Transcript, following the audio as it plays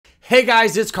Hey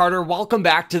guys, it's Carter. Welcome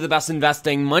back to the best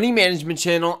investing money management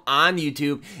channel on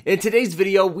YouTube. In today's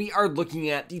video, we are looking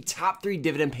at the top 3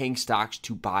 dividend paying stocks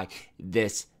to buy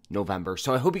this November.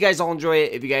 So I hope you guys all enjoy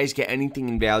it. If you guys get anything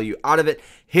in value out of it,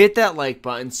 hit that like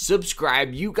button,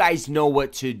 subscribe. You guys know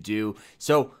what to do.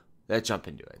 So let's jump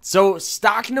into it. So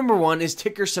stock number 1 is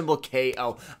ticker symbol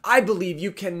KO. I believe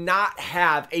you cannot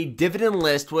have a dividend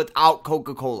list without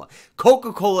Coca-Cola.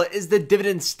 Coca-Cola is the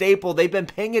dividend staple. They've been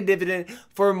paying a dividend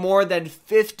for more than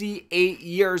 58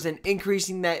 years and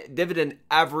increasing that dividend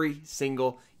every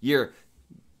single year.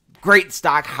 Great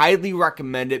stock, highly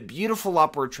recommend it. Beautiful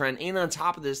upward trend. And on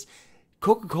top of this,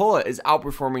 Coca-Cola is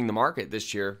outperforming the market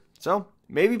this year. So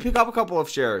maybe pick up a couple of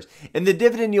shares. And the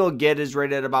dividend you'll get is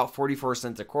rated at about 44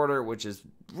 cents a quarter, which is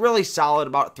really solid,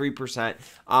 about 3%.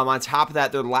 On top of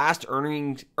that, their last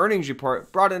earnings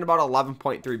report brought in about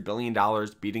 $11.3 billion,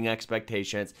 beating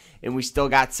expectations. And we still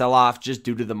got sell-off just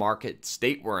due to the market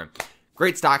state we're in.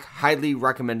 Great stock, highly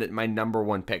recommend it. My number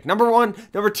 1 pick.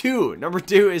 Number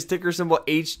 2 is ticker symbol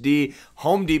HD,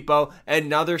 Home Depot,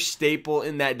 another staple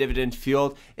in that dividend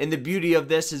field. And the beauty of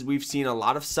this is we've seen a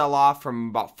lot of sell-off from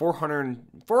about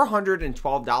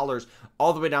 $412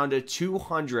 all the way down to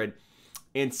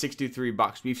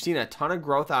 $263. We've seen a ton of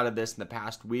growth out of this in the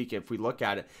past week. If we look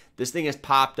at it, this thing has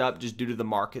popped up just due to the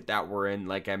market that we're in.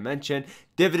 Like I mentioned,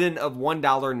 dividend of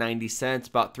 $1.90,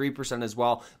 about 3% as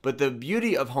well. But the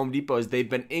beauty of Home Depot is they've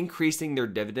been increasing their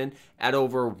dividend at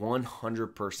over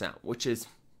 100%, which is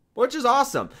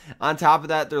awesome. On top of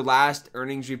that, their last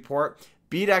earnings report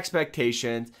beat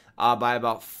expectations by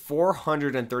about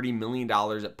 $430 million.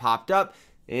 It popped up.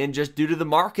 And just due to the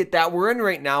market that we're in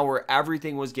right now, where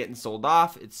everything was getting sold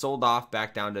off, it's sold off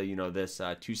back down to, this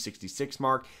 266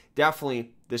 mark.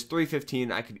 Definitely this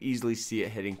 315, I could easily see it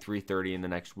hitting 330 in the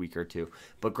next week or two.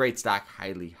 But great stock,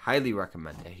 highly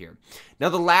recommend it here. Now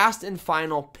the last and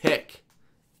final pick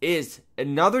is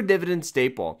another dividend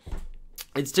staple.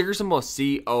 It's ticker symbol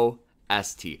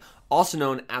COST, also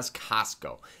known as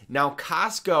Costco. Now,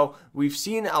 Costco, we've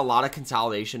seen a lot of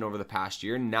consolidation over the past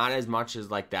year, not as much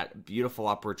as like that beautiful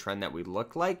upward trend that we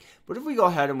look like. But if we go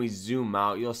ahead and we zoom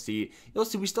out, you'll see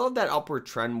we still have that upward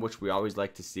trend, which we always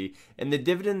like to see. And the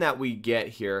dividend that we get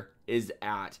here is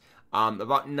at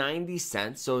about 90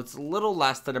 cents. So it's a little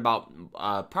less than about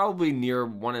probably near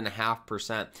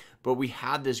 1.5%. But we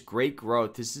had this great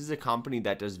growth. This is a company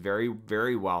that does very,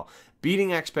 very well,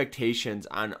 beating expectations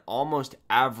on almost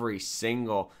every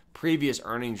single previous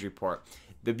earnings report.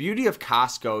 The beauty of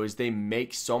Costco is they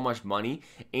make so much money,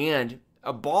 and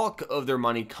a bulk of their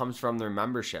money comes from their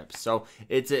membership. So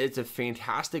it's a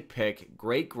fantastic pick,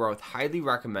 great growth, highly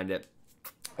recommend it.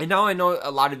 And now I know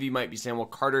a lot of you might be saying, well,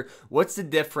 Carter, what's the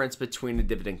difference between a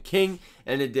dividend king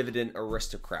and a dividend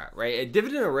aristocrat, right? A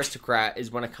dividend aristocrat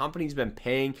is when a company's been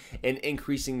paying and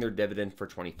increasing their dividend for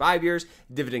 25 years.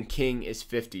 Dividend king is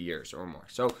 50 years or more.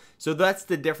 So that's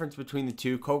the difference between the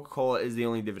two. Coca-Cola is the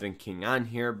only dividend king on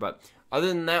here. But other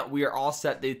than that, we are all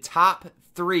set. The top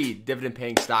 3 dividend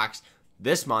paying stocks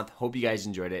this month. Hope you guys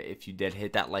enjoyed it. If you did,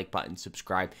 hit that like button,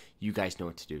 subscribe. You guys know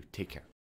what to do. Take care.